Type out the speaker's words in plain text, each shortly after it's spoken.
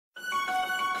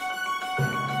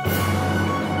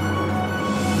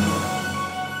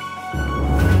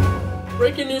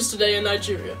Breaking news today in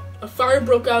Nigeria. A fire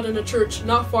broke out in a church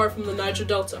not far from the Niger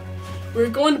Delta.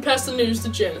 We're going to pass the news to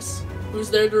Janice, who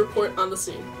is there to report on the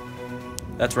scene.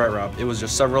 That's right, Rob. It was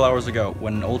just several hours ago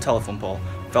when an old telephone pole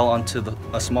fell onto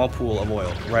a small pool of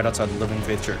oil right outside the Living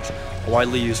Faith Church, a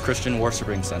widely used Christian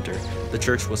worshiping center. The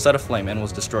church was set aflame and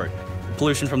was destroyed.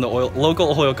 Pollution from the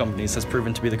local oil companies has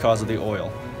proven to be the cause of the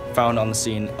oil found on the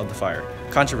scene of the fire.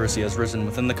 Controversy has risen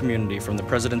within the community from the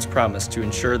president's promise to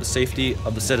ensure the safety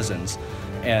of the citizens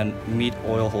and meet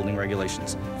oil holding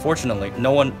regulations. Fortunately,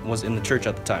 no one was in the church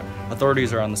at the time.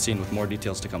 Authorities are on the scene with more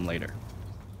details to come later.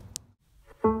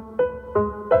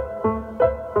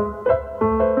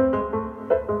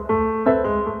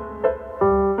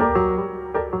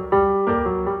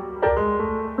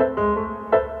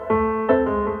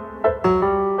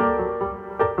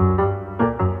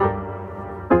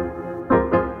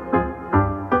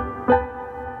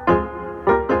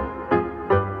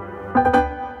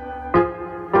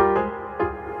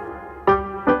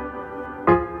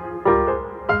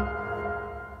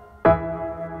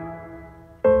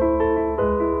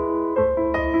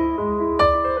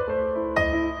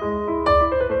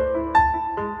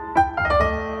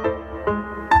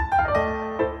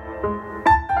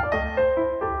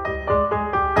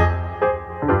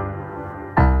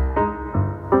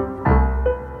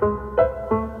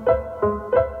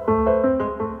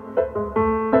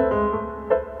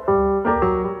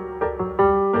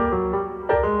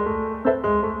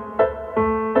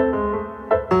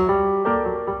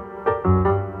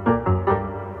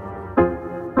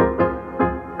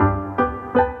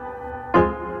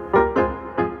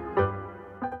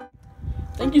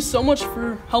 Thank you so much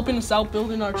for helping us out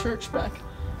building our church back.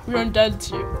 We are indebted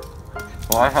to you.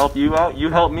 Well, I help you out, you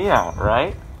help me out,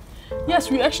 right? Yes,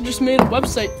 we actually just made a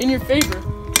website in your favor,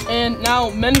 and now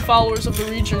many followers of the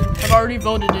region have already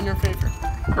voted in your favor.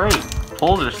 Great.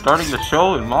 Polls are starting to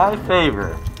show in my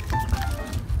favor.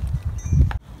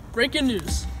 Breaking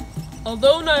news.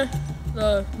 Although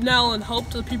Nalin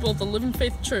helped the people of the Living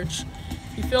Faith Church,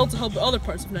 he failed to help the other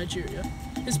parts of Nigeria.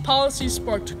 His policies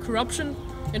sparked corruption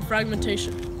and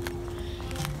fragmentation.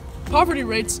 Poverty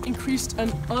rates increased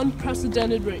at an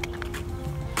unprecedented rate.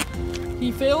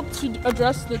 He failed to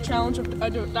address the challenge of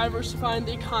diversifying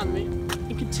the economy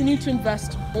and continued to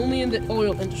invest only in the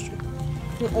oil industry.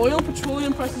 When oil and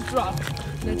petroleum prices dropped,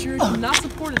 Nigeria could not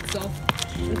support itself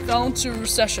and fell into a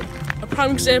recession, a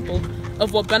prime example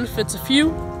of what benefits a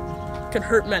few can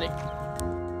hurt many.